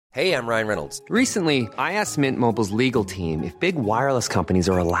Hey, I'm Ryan Reynolds. Recently, I asked Mint Mobile's legal team if big wireless companies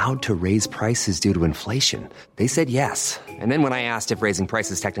are allowed to raise prices due to inflation. They said yes. And then when I asked if raising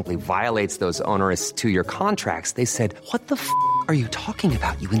prices technically violates those onerous two-year contracts, they said, "What the f*** are you talking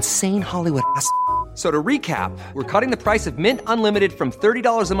about, you insane Hollywood ass?" So to recap, we're cutting the price of Mint Unlimited from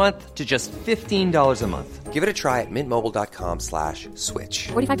 $30 a month to just $15 a month. Give it a try at mintmobile.com/switch.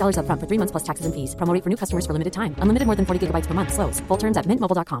 $45 up front for 3 months plus taxes and fees. Promo rate for new customers for limited time. Unlimited more than 40 gigabytes per month. Slows full terms at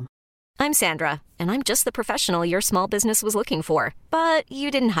mintmobile.com. I'm Sandra, and I'm just the professional your small business was looking for. But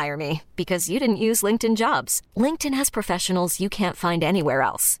you didn't hire me because you didn't use LinkedIn Jobs. LinkedIn has professionals you can't find anywhere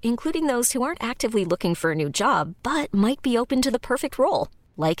else, including those who aren't actively looking for a new job, but might be open to the perfect role,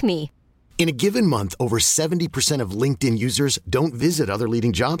 like me. In a given month, over 70% of LinkedIn users don't visit other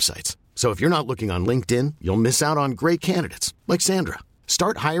leading job sites. So if you're not looking on LinkedIn, you'll miss out on great candidates like Sandra.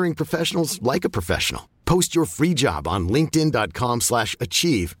 Start hiring professionals like a professional. Post your free job on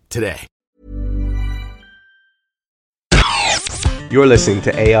linkedin.com/achieve today. You're listening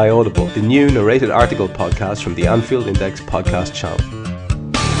to AI Audible, the new narrated article podcast from the Anfield Index podcast channel.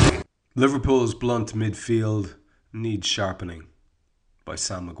 Liverpool's blunt midfield needs sharpening by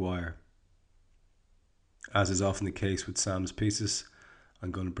Sam Maguire. As is often the case with Sam's pieces,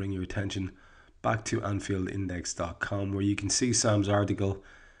 I'm going to bring your attention back to AnfieldIndex.com, where you can see Sam's article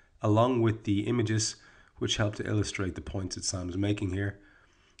along with the images which help to illustrate the points that Sam's making here.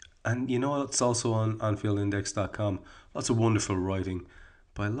 And you know, it's also on AnfieldIndex.com. Lots of wonderful writing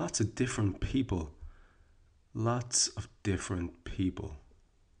by lots of different people.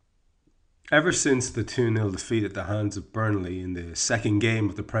 Ever since the 2-0 defeat at the hands of Burnley in the second game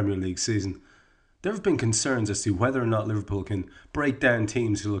of the Premier League season, there have been concerns as to whether or not Liverpool can break down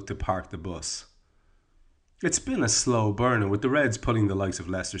teams who look to park the bus. It's been a slow burner, with the Reds putting the likes of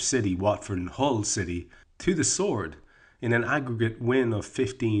Leicester City, Watford and Hull City to the sword in an aggregate win of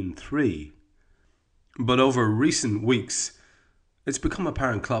 15-3. But over recent weeks, it's become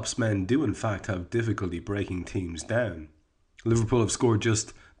apparent Klopp's men do in fact have difficulty breaking teams down. Liverpool have scored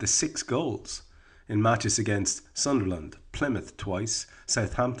just the 6 goals in matches against Sunderland, Plymouth twice,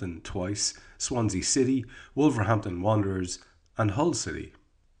 Southampton twice, Swansea City, Wolverhampton Wanderers and Hull City.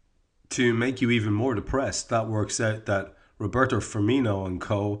 To make you even more depressed, that works out that Roberto Firmino and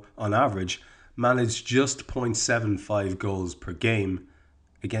co, on average, managed just 0.75 goals per game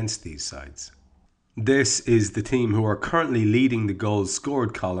against these sides. This is the team who are currently leading the goals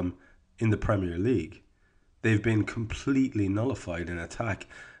scored column in the Premier League. They've been completely nullified in attack,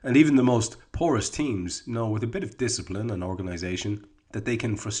 and even the most porous teams know with a bit of discipline and organisation that they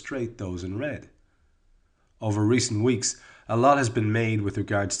can frustrate those in red. Over recent weeks, a lot has been made with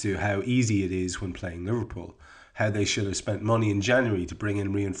regards to how easy it is when playing Liverpool, how they should have spent money in January to bring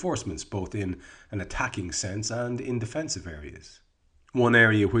in reinforcements both in an attacking sense and in defensive areas. One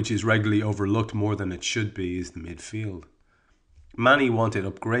area which is regularly overlooked more than it should be is the midfield. Manny wanted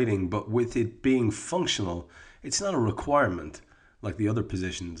upgrading, but with it being functional, it's not a requirement like the other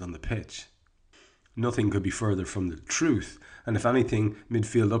positions on the pitch. Nothing could be further from the truth, and if anything,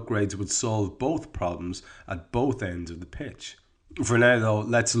 midfield upgrades would solve both problems at both ends of the pitch. For now though,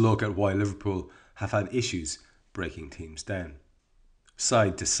 let's look at why Liverpool have had issues breaking teams down.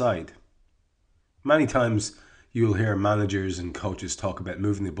 Side to side. Many times you'll hear managers and coaches talk about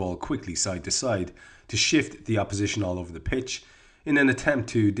moving the ball quickly side to side to shift the opposition all over the pitch in an attempt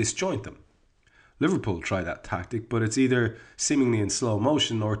to disjoint them. Liverpool try that tactic, but it's either seemingly in slow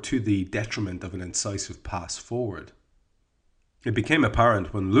motion or to the detriment of an incisive pass forward. It became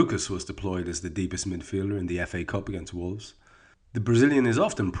apparent when Lucas was deployed as the deepest midfielder in the FA Cup against Wolves. The Brazilian is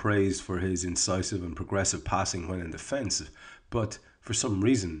often praised for his incisive and progressive passing when in defence, but for some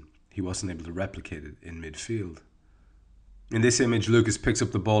reason he wasn't able to replicate it in midfield. In this image, Lucas picks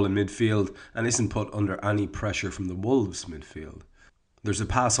up the ball in midfield and isn't put under any pressure from the Wolves midfield. There's a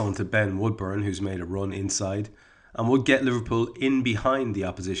pass on to Ben Woodburn, who's made a run inside and would get Liverpool in behind the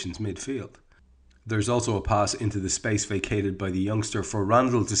opposition's midfield. There's also a pass into the space vacated by the youngster for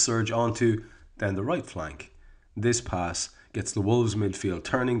Randall to surge onto down the right flank. This pass gets the Wolves midfield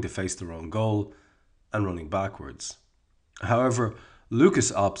turning to face their own goal and running backwards. However,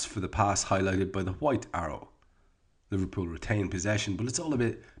 Lucas opts for the pass highlighted by the white arrow. Liverpool retain possession, but it's all a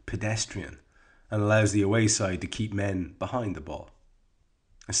bit pedestrian and allows the away side to keep men behind the ball.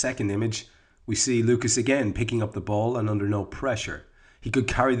 A second image, we see Lucas again picking up the ball and under no pressure. He could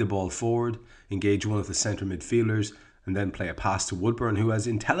carry the ball forward, engage one of the centre midfielders, and then play a pass to Woodburn, who has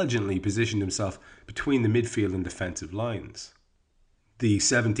intelligently positioned himself between the midfield and defensive lines. The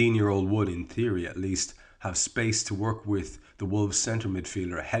 17-year-old would, in theory at least, have space to work with the Wolves centre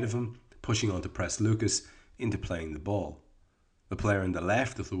midfielder ahead of him, pushing on to press Lucas into playing the ball. The player on the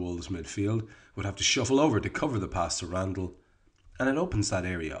left of the Wolves midfield would have to shuffle over to cover the pass to Randall, and it opens that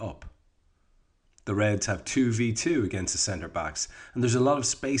area up. The Reds have 2v2 against the centre-backs, and there's a lot of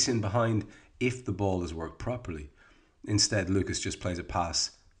space in behind if the ball is worked properly. Instead, Lucas just plays a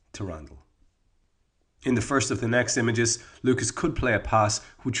pass to Randall. In the first of the next images, Lucas could play a pass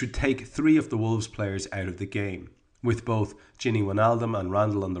which would take 3 of the Wolves players out of the game. With both Gini Wijnaldum and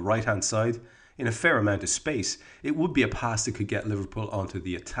Randall on the right-hand side, in a fair amount of space, it would be a pass that could get Liverpool onto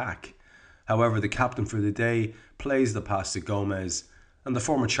the attack. However, the captain for the day plays the pass to Gomez, and the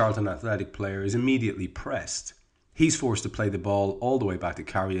former Charlton Athletic player is immediately pressed. He's forced to play the ball all the way back to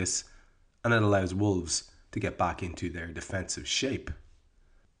Karius, and it allows Wolves to get back into their defensive shape.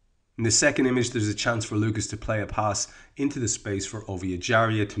 In the second image, there's a chance for Lucas to play a pass into the space for Ovie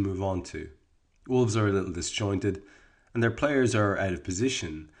Ejaria to move on to. Wolves are a little disjointed, and their players are out of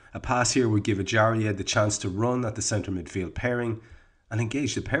position. A pass here would give Ejaria the chance to run at the centre midfield pairing and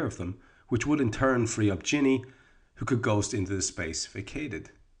engage the pair of them, which would in turn free up Gini, who could ghost into the space vacated.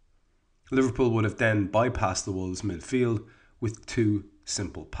 Liverpool would have then bypassed the Wolves midfield with 2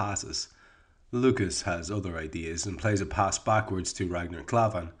 simple passes. Lucas has other ideas and plays a pass backwards to Ragnar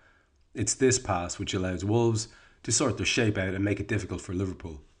Klavan. It's this pass which allows Wolves to sort their shape out and make it difficult for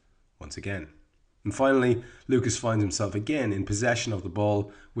Liverpool once again. And finally, Lucas finds himself again in possession of the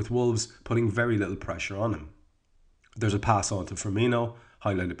ball, with Wolves putting very little pressure on him. There's a pass on to Firmino,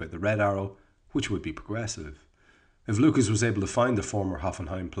 highlighted by the red arrow, which would be progressive. If Lucas was able to find the former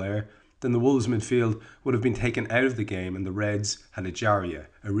Hoffenheim player, then the Wolves midfield would have been taken out of the game, and the Reds had Ejaria,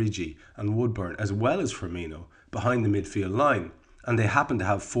 Origi and Woodburn, as well as Firmino, behind the midfield line, and they happened to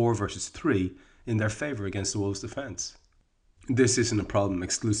have 4 versus 3 in their favour against the Wolves' defence. This isn't a problem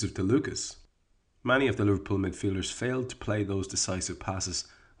exclusive to Lucas. Many of the Liverpool midfielders failed to play those decisive passes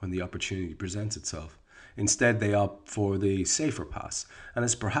when the opportunity presents itself. Instead, they opt for the safer pass, and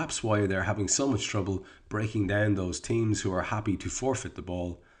it's perhaps why they're having so much trouble breaking down those teams who are happy to forfeit the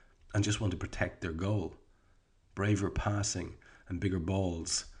ball and just want to protect their goal. Braver passing and bigger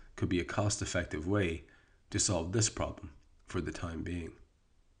balls could be a cost-effective way to solve this problem for the time being.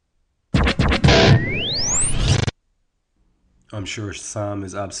 I'm sure Sam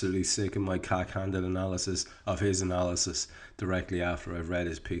is absolutely sick of my cack-handed analysis of his analysis directly after I've read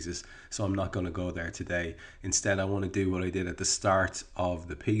his pieces, so I'm not going to go there today. Instead, I want to do what I did at the start of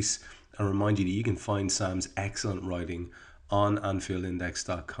the piece and remind you that you can find Sam's excellent writing on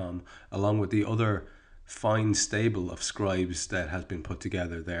AnfieldIndex.com, along with the other fine stable of scribes that has been put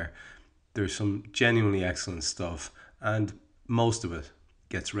together there. There's some genuinely excellent stuff, and most of it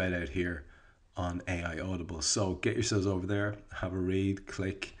gets read out here on AI Audible. So get yourselves over there, have a read,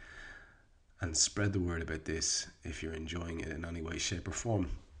 click, and spread the word about this if you're enjoying it in any way, shape or form.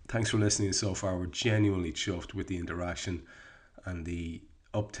 Thanks for listening so far. We're genuinely chuffed with the interaction, and the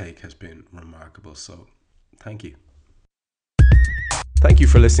uptake has been remarkable. So thank you. Thank you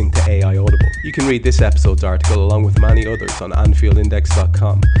for listening to AI Audible. You can read this episode's article along with many others on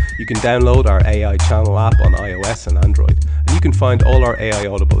AnfieldIndex.com. You can download our AI channel app on iOS and Android. And you can find all our AI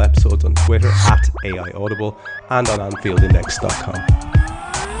Audible episodes on Twitter at AI Audible and on AnfieldIndex.com.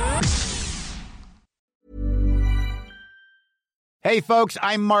 Hey folks,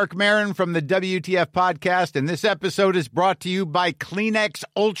 I'm Mark Maron from the WTF Podcast, and this episode is brought to you by Kleenex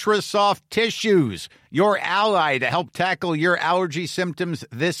Ultra Soft Tissues, your ally to help tackle your allergy symptoms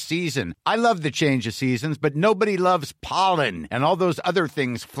this season. I love the change of seasons, but nobody loves pollen and all those other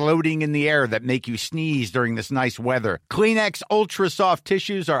things floating in the air that make you sneeze during this nice weather. Kleenex Ultra Soft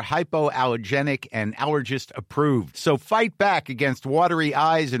Tissues are hypoallergenic and allergist approved, so fight back against watery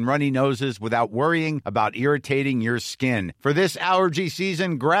eyes and runny noses without worrying about irritating your skin. For this allergy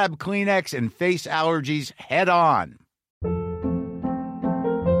season, grab Kleenex and face allergies head on.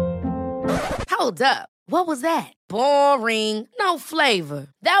 Hold up. What was that? Boring. No flavor.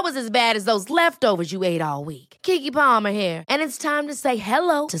 That was as bad as those leftovers you ate all week. Keke Palmer here, and it's time to say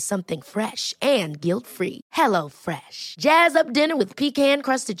hello to something fresh and guilt-free. Hello Fresh. Jazz up dinner with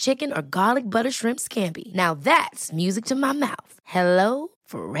pecan-crusted chicken or garlic butter shrimp scampi. Now that's music to my mouth. Hello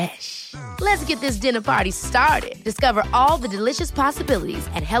Fresh. Let's get this dinner party started. Discover all the delicious possibilities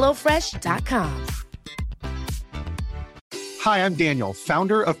at HelloFresh.com. Hi, I'm Daniel,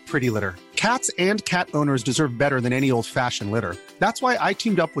 founder of Pretty Litter. Cats and cat owners deserve better than any old-fashioned litter. That's why I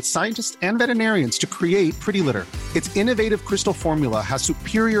teamed up with scientists and veterinarians to create Pretty Litter. Its innovative crystal formula has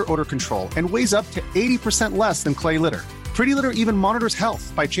superior odor control and weighs up to 80% less than clay litter. Pretty Litter even monitors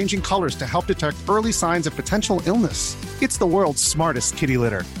health by changing colors to help detect early signs of potential illness. It's the world's smartest kitty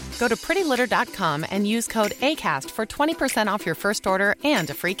litter. Go to prettylitter.com and use code ACAST for 20% off your first order and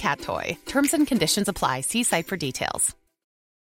a free cat toy. Terms and conditions apply. See site for details.